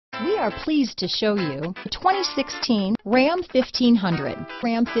We are pleased to show you the 2016 Ram 1500.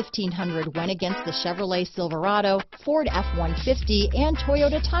 Ram 1500 went against the Chevrolet Silverado, Ford F-150, and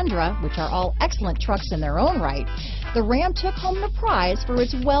Toyota Tundra, which are all excellent trucks in their own right. The Ram took home the prize for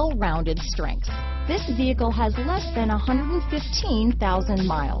its well-rounded strengths. This vehicle has less than 115,000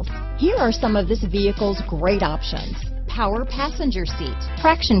 miles. Here are some of this vehicle's great options: power passenger seat,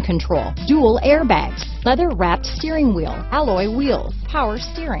 traction control, dual airbags, leather-wrapped steering wheel, alloy wheels, power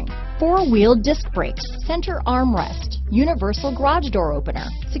steering, four-wheel disc brakes, center armrest, universal garage door opener,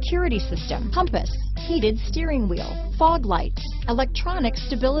 security system, compass, heated steering wheel, fog lights, electronic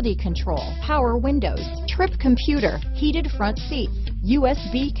stability control, power windows, trip computer, heated front seats,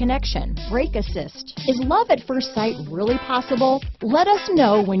 USB connection, brake assist. Is love at first sight really possible? Let us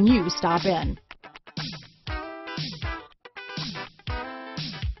know when you stop in.